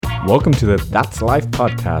Welcome to the That's Life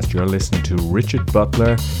podcast. You're listening to Richard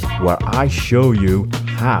Butler, where I show you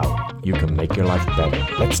how you can make your life better.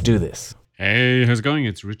 Let's do this. Hey, how's it going?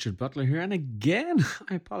 It's Richard Butler here. And again,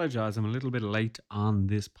 I apologize. I'm a little bit late on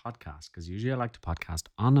this podcast because usually I like to podcast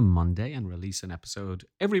on a Monday and release an episode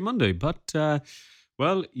every Monday. But,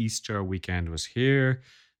 Easter weekend was here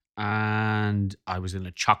and I was in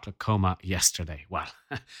a chocolate coma yesterday. Well,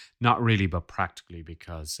 not really, but practically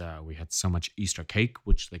because we had so much Easter cake,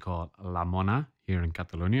 which they call La Mona here in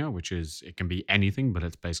Catalonia, which is, it can be anything, but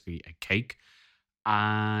it's basically a cake.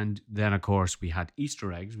 And then, of course, we had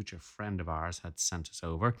Easter eggs, which a friend of ours had sent us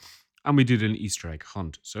over. And we did an Easter egg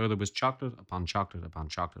hunt. So there was chocolate upon chocolate upon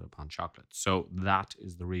chocolate upon chocolate. So that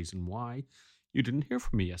is the reason why you didn't hear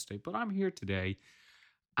from me yesterday. But I'm here today.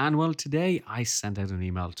 And well, today I sent out an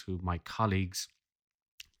email to my colleagues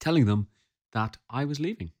telling them that I was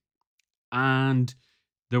leaving. And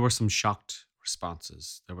there were some shocked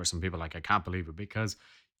responses. There were some people like, I can't believe it, because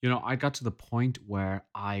I got to the point where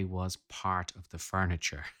I was part of the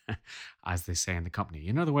furniture, as they say in the company.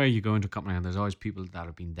 You know, the way you go into a company and there's always people that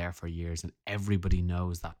have been there for years and everybody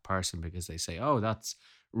knows that person because they say, oh, that's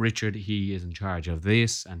Richard. He is in charge of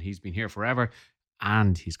this and he's been here forever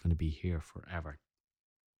and he's going to be here forever.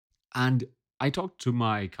 And I talked to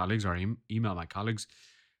my colleagues or email my colleagues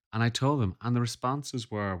and I told them, and the responses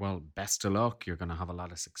were, well, best of luck. You're going to have a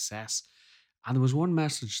lot of success. And there was one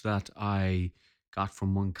message that I got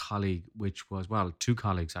from one colleague, which was, well, two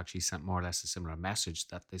colleagues actually sent more or less a similar message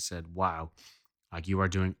that they said, wow, like you're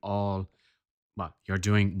doing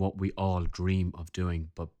what we all dream of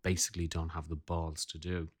doing, but basically don't have the balls to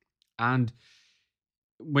do. And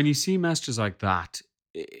when you see messages like that,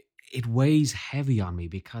 it weighs heavy on me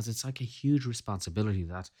because it's like a huge responsibility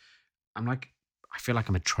that I feel like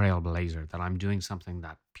I'm a trailblazer, that I'm doing something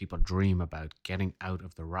that people dream about, getting out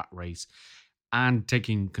of the rat race and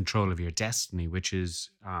taking control of your destiny, which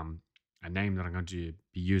is a name that I'm going to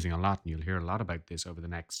be using a lot, and you'll hear a lot about this over the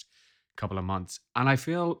next couple of months. And I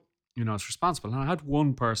feel, it's responsible. And I had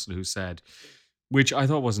one person who said, which I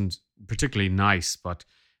thought wasn't particularly nice, but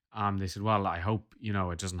they said, well, I hope,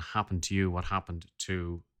 it doesn't happen to you what happened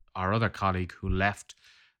to our other colleague who left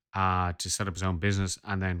to set up his own business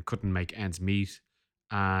and then couldn't make ends meet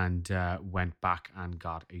and went back and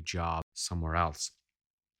got a job somewhere else.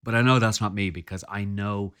 But I know that's not me because I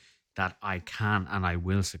know that I can and I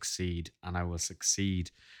will succeed, and I will succeed,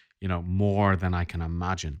 more than I can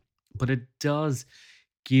imagine. But it does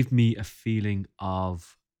give me a feeling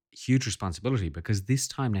of huge responsibility because this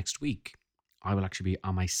time next week, I will actually be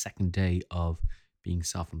on my second day of being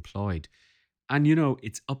self-employed. And,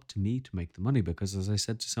 it's up to me to make the money because, as I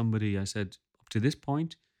said to somebody, I said, up to this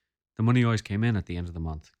point, the money always came in at the end of the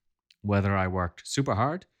month, whether I worked super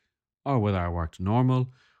hard or whether I worked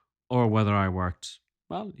normal or whether I worked,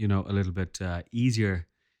 a little bit easier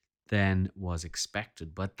than was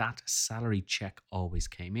expected. But that salary check always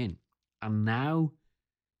came in. And now,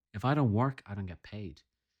 if I don't work, I don't get paid.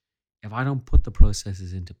 If I don't put the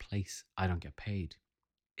processes into place, I don't get paid.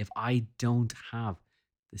 If I don't have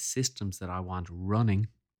the systems that I want running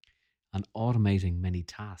and automating many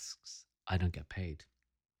tasks, I don't get paid.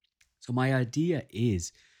 So my idea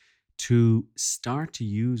is to start to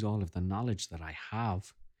use all of the knowledge that I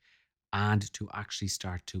have and to actually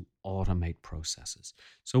start to automate processes.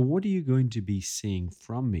 So what are you going to be seeing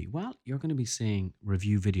from me? Well, you're going to be seeing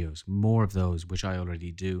review videos, more of those, which I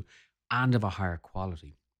already do, and of a higher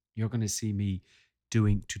quality. You're going to see me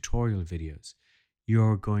doing tutorial videos.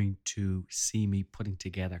 You're going to see me putting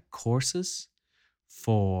together courses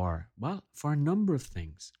for a number of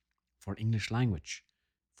things, for English language,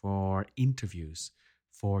 for interviews,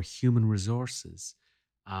 for human resources,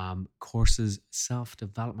 courses,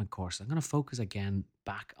 self-development courses. I'm going to focus again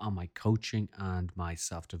back on my coaching and my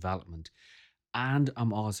self-development. And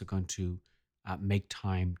I'm also going to make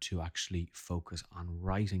time to actually focus on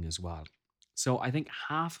writing as well. So I think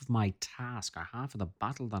half of my task or half of the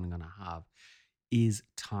battle that I'm going to have is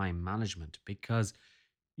time management because,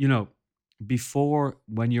 before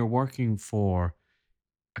when you're working for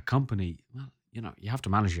a company, you have to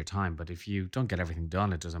manage your time. But if you don't get everything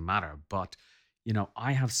done, it doesn't matter. But,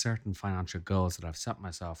 I have certain financial goals that I've set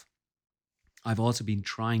myself. I've also been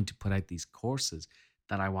trying to put out these courses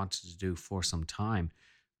that I wanted to do for some time,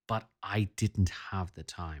 but I didn't have the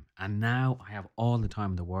time. And now I have all the time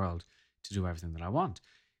in the world to do everything that I want.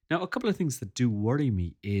 Now, a couple of things that do worry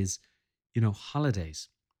me is, holidays,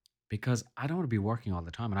 because I don't want to be working all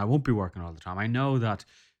the time and I won't be working all the time. I know that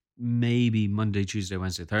maybe Monday, Tuesday,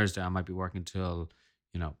 Wednesday, Thursday, I might be working till,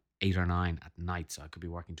 8 or 9 at night. So I could be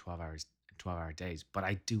working 12 hour days, but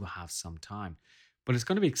I do have some time. But it's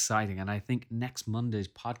going to be exciting. And I think next Monday's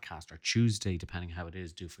podcast, or Tuesday, depending how it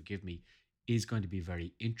is, do forgive me, is going to be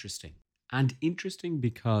very interesting. And interesting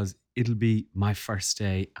because it'll be my first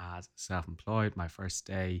day as self-employed, my first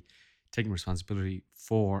day taking responsibility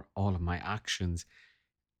for all of my actions.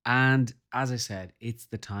 And as I said, it's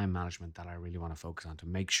the time management that I really want to focus on to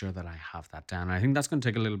make sure that I have that down. And I think that's going to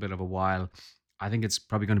take a little bit of a while. I think it's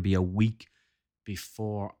probably going to be a week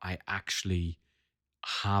before I actually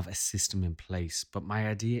have a system in place. But my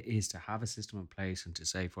idea is to have a system in place and to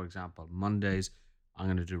say, for example, Mondays, I'm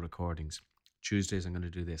going to do recordings. Tuesdays, I'm going to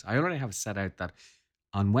do this. I already have set out that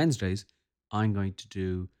on Wednesdays, I'm going to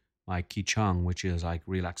do my Qigong, which is like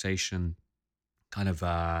relaxation, kind of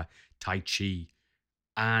Tai Chi.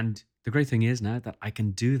 And the great thing is now that I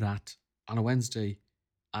can do that on a Wednesday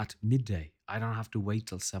at midday. I don't have to wait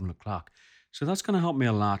till 7 o'clock. So that's going to help me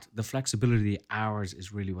a lot. The flexibility of the hours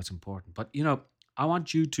is really what's important. But, I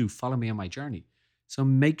want you to follow me on my journey. So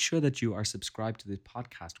make sure that you are subscribed to this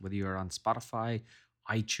podcast, whether you're on Spotify,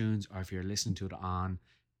 iTunes, or if you're listening to it on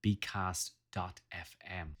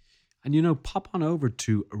bcast.fm. And, pop on over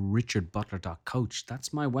to richardbutler.coach.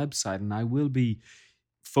 That's my website, and I will be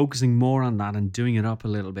focusing more on that and doing it up a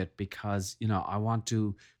little bit because, I want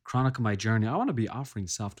to chronicle my journey. I want to be offering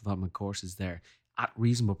self-development courses there at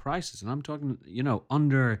reasonable prices. And I'm talking,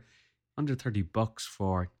 under $30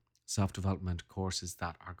 for self-development courses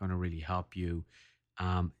that are going to really help you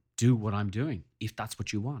do what I'm doing, if that's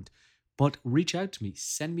what you want. But reach out to me,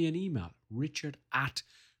 send me an email,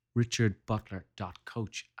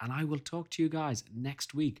 richard@richardbutler.coach, and I will talk to you guys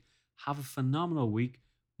next week. Have a phenomenal week.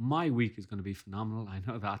 My week is going to be phenomenal. I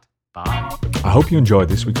know that. Bye. I hope you enjoyed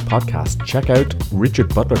this week's podcast. Check out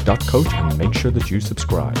richardbutler.coach and make sure that you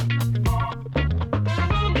subscribe.